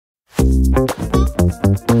Hi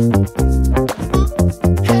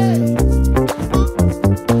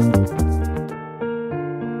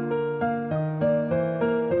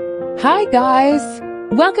guys!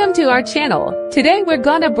 Welcome to our channel. Today we're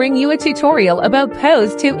gonna bring you a tutorial about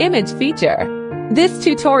Pose2Image feature. This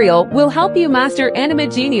tutorial will help you master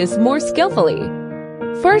AnimeGenius more skillfully.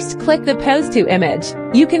 First, click the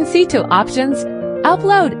Pose2Image. You can see two options: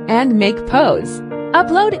 Upload and Make Pose.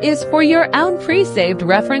 Upload is for your own pre-saved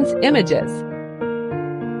reference images.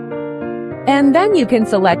 And then you can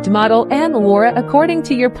select model and Laura according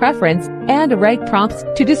to your preference and write prompts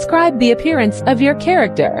to describe the appearance of your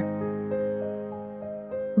character.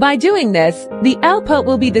 By doing this, the output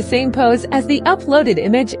will be the same pose as the uploaded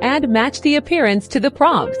image and match the appearance to the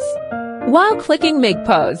prompts. While clicking Make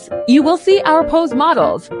Pose, you will see our pose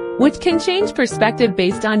models, which can change perspective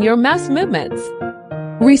based on your mouse movements.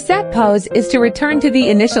 Reset Pose is to return to the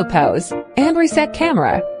initial pose, and Reset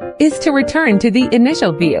Camera is to return to the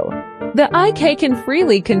initial view. The IK can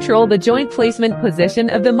freely control the joint placement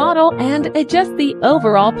position of the model and adjust the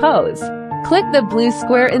overall pose. Click the blue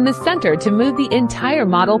square in the center to move the entire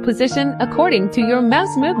model position according to your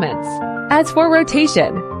mouse movements. As for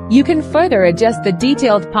rotation, you can further adjust the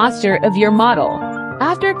detailed posture of your model.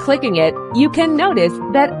 After clicking it, you can notice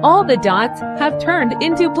that all the dots have turned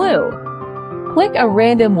into blue. Click a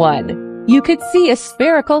random one. You could see a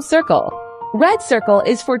spherical circle. Red circle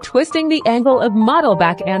is for twisting the angle of model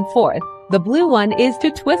back and forth. The blue one is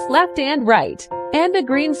to twist left and right. And the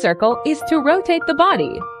green circle is to rotate the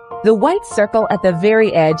body. The white circle at the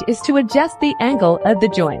very edge is to adjust the angle of the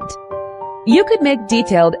joint. You could make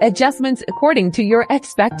detailed adjustments according to your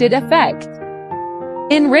expected effect.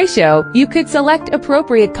 In ratio, you could select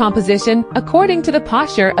appropriate composition according to the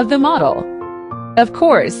posture of the model. Of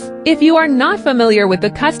course, if you are not familiar with the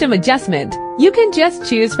custom adjustment, you can just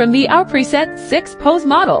choose from the preset 6 pose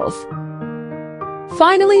models.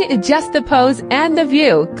 Finally, adjust the pose and the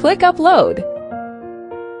view. Click Upload.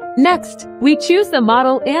 Next, we choose the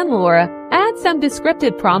model and Laura, add some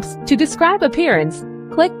descriptive prompts to describe appearance.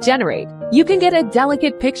 Click Generate. You can get a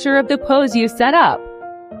delicate picture of the pose you set up.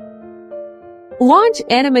 Launch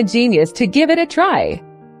AnimeGenius to give it a try.